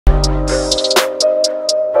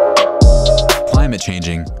climate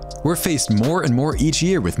changing, we're faced more and more each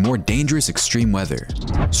year with more dangerous extreme weather.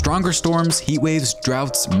 Stronger storms, heat waves,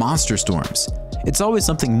 droughts, monster storms. It's always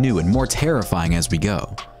something new and more terrifying as we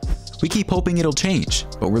go. We keep hoping it'll change,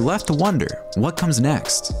 but we're left to wonder, what comes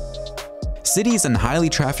next? Cities and highly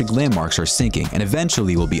trafficked landmarks are sinking and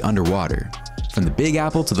eventually will be underwater. From the Big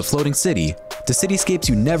Apple to the floating city, to cityscapes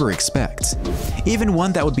you never expect. Even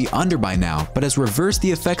one that would be under by now, but has reversed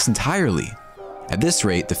the effects entirely. At this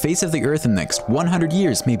rate, the face of the Earth in the next 100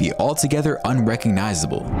 years may be altogether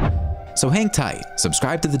unrecognizable. So hang tight,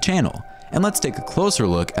 subscribe to the channel, and let's take a closer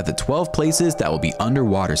look at the 12 places that will be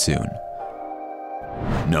underwater soon.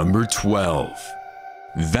 Number 12.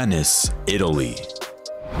 Venice, Italy.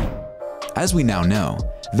 As we now know,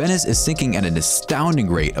 Venice is sinking at an astounding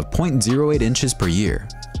rate of 0.08 inches per year.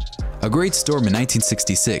 A great storm in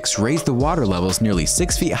 1966 raised the water levels nearly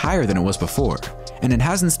 6 feet higher than it was before, and it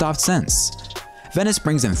hasn't stopped since. Venice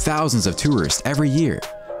brings in thousands of tourists every year,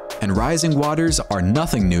 and rising waters are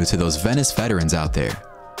nothing new to those Venice veterans out there.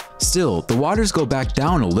 Still, the waters go back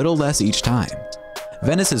down a little less each time.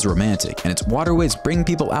 Venice is romantic, and its waterways bring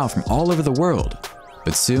people out from all over the world.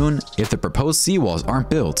 But soon, if the proposed seawalls aren't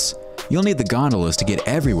built, you'll need the gondolas to get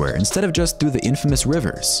everywhere instead of just through the infamous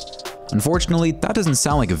rivers. Unfortunately, that doesn't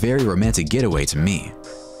sound like a very romantic getaway to me.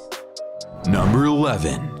 Number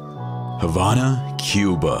 11. Havana,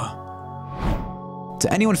 Cuba.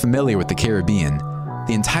 To anyone familiar with the Caribbean,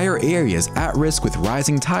 the entire area is at risk with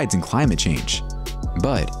rising tides and climate change.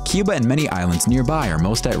 But Cuba and many islands nearby are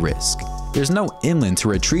most at risk. There's no inland to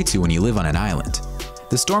retreat to when you live on an island.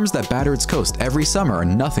 The storms that batter its coast every summer are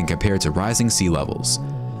nothing compared to rising sea levels.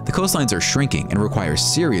 The coastlines are shrinking and require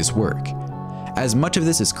serious work. As much of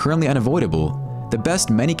this is currently unavoidable, the best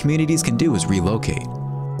many communities can do is relocate.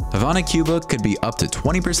 Havana, Cuba could be up to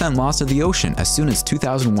 20% lost to the ocean as soon as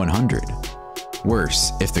 2100.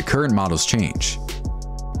 Worse, if the current models change.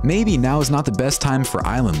 Maybe now is not the best time for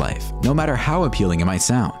island life, no matter how appealing it might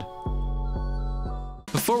sound.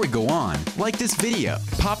 Before we go on, like this video,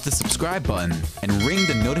 pop the subscribe button, and ring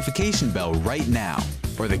the notification bell right now,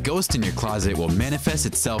 or the ghost in your closet will manifest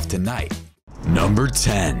itself tonight. Number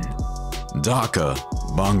 10. Dhaka,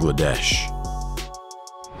 Bangladesh.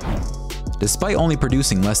 Despite only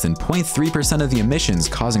producing less than 0.3% of the emissions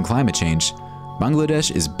causing climate change,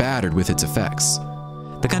 Bangladesh is battered with its effects.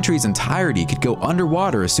 The country's entirety could go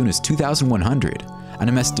underwater as soon as 2100, and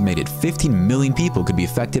an estimated 15 million people could be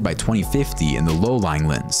affected by 2050 in the low-lying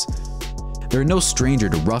lands. They're no stranger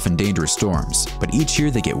to rough and dangerous storms, but each year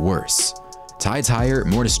they get worse. Tides higher,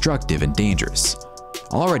 more destructive and dangerous.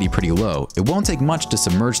 Already pretty low, it won't take much to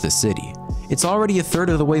submerge the city. It's already a third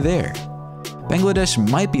of the way there. Bangladesh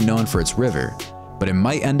might be known for its river, but it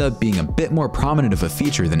might end up being a bit more prominent of a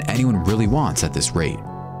feature than anyone really wants at this rate.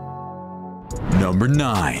 Number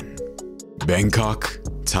 9. Bangkok,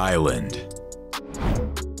 Thailand.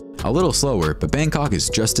 A little slower, but Bangkok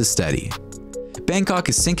is just as steady. Bangkok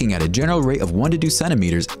is sinking at a general rate of 1 to 2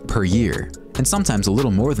 centimeters per year, and sometimes a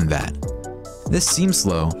little more than that. This seems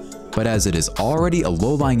slow, but as it is already a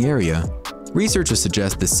low-lying area, researchers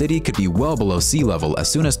suggest the city could be well below sea level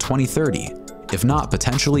as soon as 2030, if not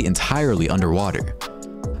potentially entirely underwater.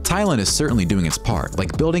 Thailand is certainly doing its part,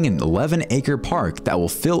 like building an 11-acre park that will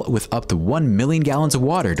fill with up to 1 million gallons of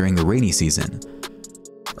water during the rainy season.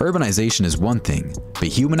 Urbanization is one thing, but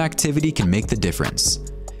human activity can make the difference.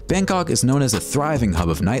 Bangkok is known as a thriving hub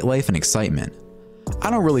of nightlife and excitement. I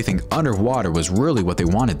don't really think underwater was really what they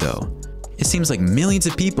wanted though. It seems like millions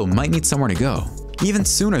of people might need somewhere to go, even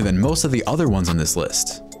sooner than most of the other ones on this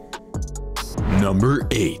list. Number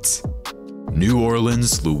 8. New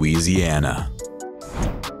Orleans, Louisiana.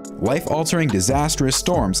 Life-altering disastrous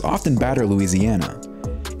storms often batter Louisiana.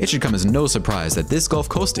 It should come as no surprise that this Gulf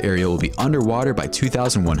Coast area will be underwater by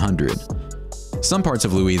 2100. Some parts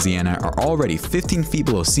of Louisiana are already 15 feet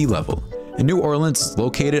below sea level, and New Orleans is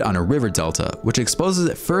located on a river delta, which exposes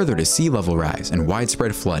it further to sea level rise and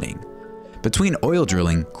widespread flooding. Between oil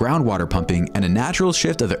drilling, groundwater pumping, and a natural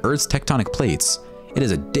shift of the Earth's tectonic plates, it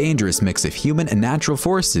is a dangerous mix of human and natural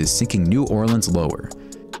forces sinking New Orleans lower.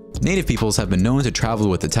 Native peoples have been known to travel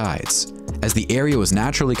with the tides, as the area was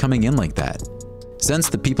naturally coming in like that. Since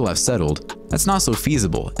the people have settled, that's not so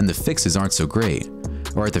feasible and the fixes aren't so great,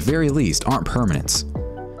 or at the very least aren't permanent.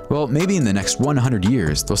 Well, maybe in the next 100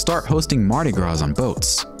 years, they'll start hosting Mardi Gras on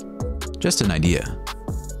boats. Just an idea.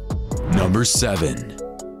 Number 7.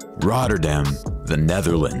 Rotterdam, the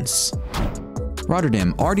Netherlands.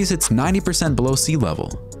 Rotterdam already sits 90% below sea level.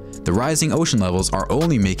 The rising ocean levels are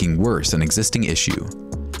only making worse an existing issue.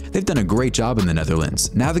 They've done a great job in the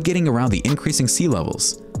Netherlands, navigating around the increasing sea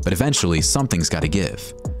levels, but eventually something's gotta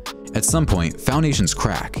give. At some point, foundations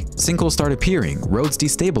crack, sinkholes start appearing, roads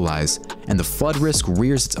destabilize, and the flood risk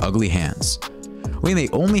rears its ugly hands. We may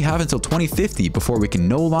only have until 2050 before we can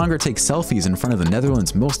no longer take selfies in front of the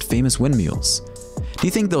Netherlands' most famous windmills. Do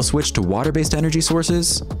you think they'll switch to water-based energy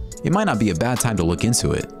sources? It might not be a bad time to look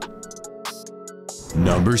into it.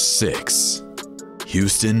 Number 6.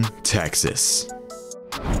 Houston, Texas.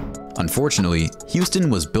 Unfortunately, Houston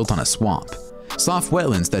was built on a swamp, soft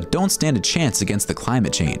wetlands that don't stand a chance against the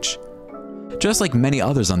climate change. Just like many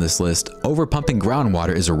others on this list, overpumping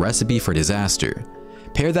groundwater is a recipe for disaster.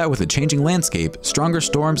 Pair that with a changing landscape, stronger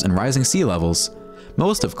storms, and rising sea levels,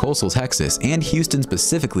 most of coastal Texas and Houston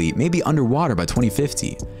specifically may be underwater by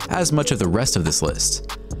 2050, as much of the rest of this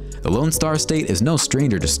list. The Lone Star State is no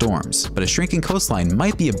stranger to storms, but a shrinking coastline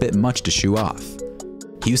might be a bit much to shoo off.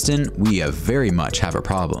 Houston, we very much have a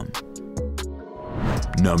problem.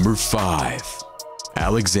 Number 5.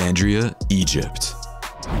 Alexandria, Egypt.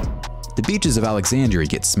 The beaches of Alexandria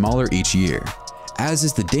get smaller each year, as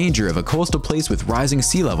is the danger of a coastal place with rising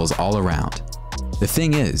sea levels all around. The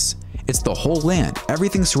thing is, it's the whole land,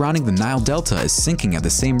 everything surrounding the Nile Delta is sinking at the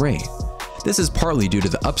same rate. This is partly due to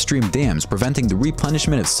the upstream dams preventing the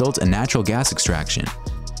replenishment of silt and natural gas extraction.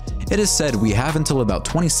 It is said we have until about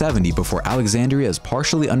 2070 before Alexandria is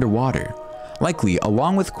partially underwater, likely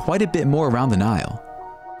along with quite a bit more around the Nile.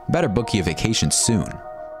 Better book you a vacation soon.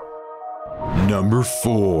 Number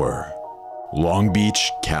 4. Long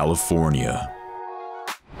Beach, California.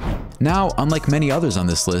 Now, unlike many others on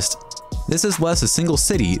this list, this is less a single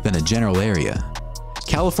city than a general area.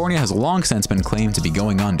 California has long since been claimed to be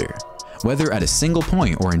going under, whether at a single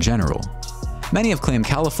point or in general. Many have claimed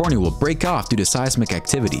California will break off due to seismic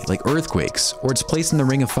activity like earthquakes or its place in the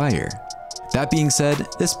Ring of Fire. That being said,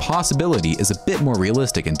 this possibility is a bit more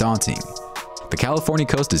realistic and daunting. The California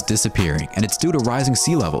coast is disappearing, and it's due to rising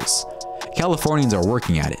sea levels. Californians are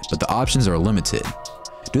working at it, but the options are limited.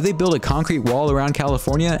 Do they build a concrete wall around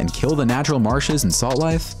California and kill the natural marshes and salt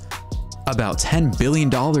life? About $10 billion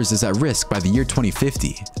is at risk by the year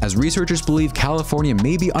 2050, as researchers believe California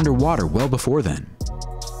may be underwater well before then.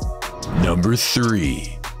 Number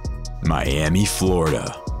 3. Miami,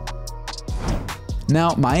 Florida.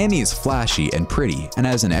 Now, Miami is flashy and pretty and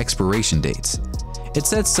has an expiration date. It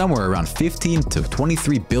said somewhere around $15 to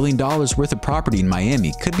 $23 billion worth of property in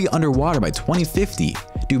Miami could be underwater by 2050,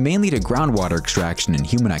 due mainly to groundwater extraction and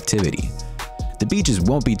human activity. The beaches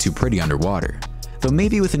won't be too pretty underwater, though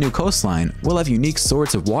maybe with a new coastline, we'll have unique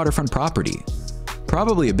sorts of waterfront property.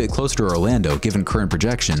 Probably a bit closer to Orlando given current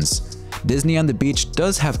projections, Disney on the beach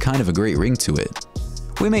does have kind of a great ring to it.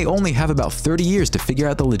 We may only have about 30 years to figure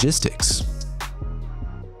out the logistics.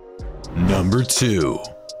 Number 2.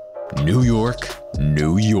 New York,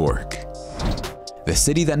 New York. The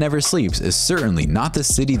city that never sleeps is certainly not the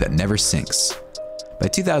city that never sinks. By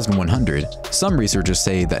 2100, some researchers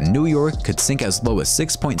say that New York could sink as low as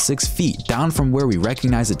 6.6 feet down from where we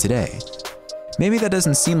recognize it today. Maybe that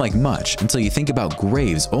doesn't seem like much until you think about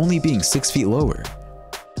graves only being 6 feet lower.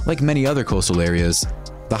 Like many other coastal areas,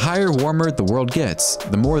 the higher warmer the world gets,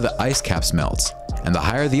 the more the ice caps melt, and the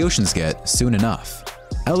higher the oceans get soon enough.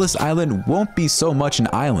 Ellis Island won't be so much an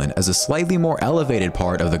island as a slightly more elevated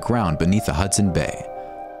part of the ground beneath the Hudson Bay.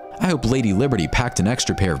 I hope Lady Liberty packed an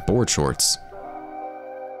extra pair of board shorts.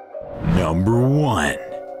 Number 1.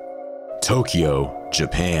 Tokyo,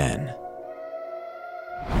 Japan.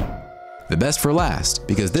 The best for last,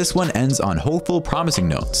 because this one ends on hopeful, promising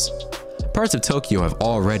notes. Parts of Tokyo have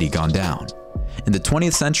already gone down. In the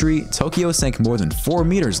 20th century, Tokyo sank more than 4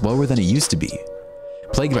 meters lower than it used to be.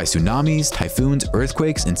 Plagued by tsunamis, typhoons,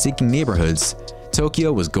 earthquakes, and sinking neighborhoods,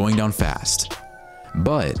 Tokyo was going down fast.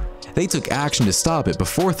 But they took action to stop it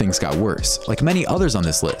before things got worse. Like many others on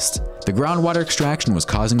this list, the groundwater extraction was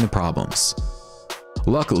causing the problems.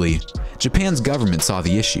 Luckily, Japan's government saw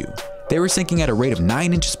the issue. They were sinking at a rate of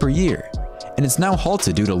 9 inches per year, and it's now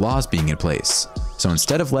halted due to laws being in place. So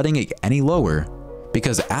instead of letting it get any lower,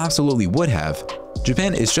 because it absolutely would have,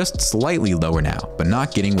 Japan is just slightly lower now, but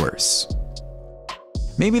not getting worse.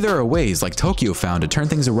 Maybe there are ways like Tokyo found to turn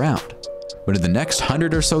things around, but in the next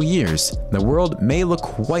 100 or so years, the world may look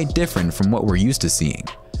quite different from what we're used to seeing.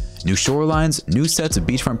 New shorelines, new sets of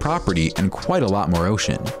beachfront property, and quite a lot more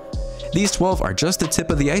ocean. These 12 are just the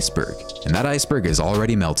tip of the iceberg, and that iceberg is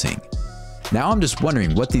already melting. Now I'm just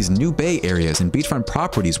wondering what these new bay areas and beachfront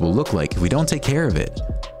properties will look like if we don't take care of it.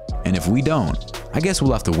 And if we don't, I guess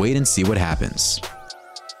we'll have to wait and see what happens.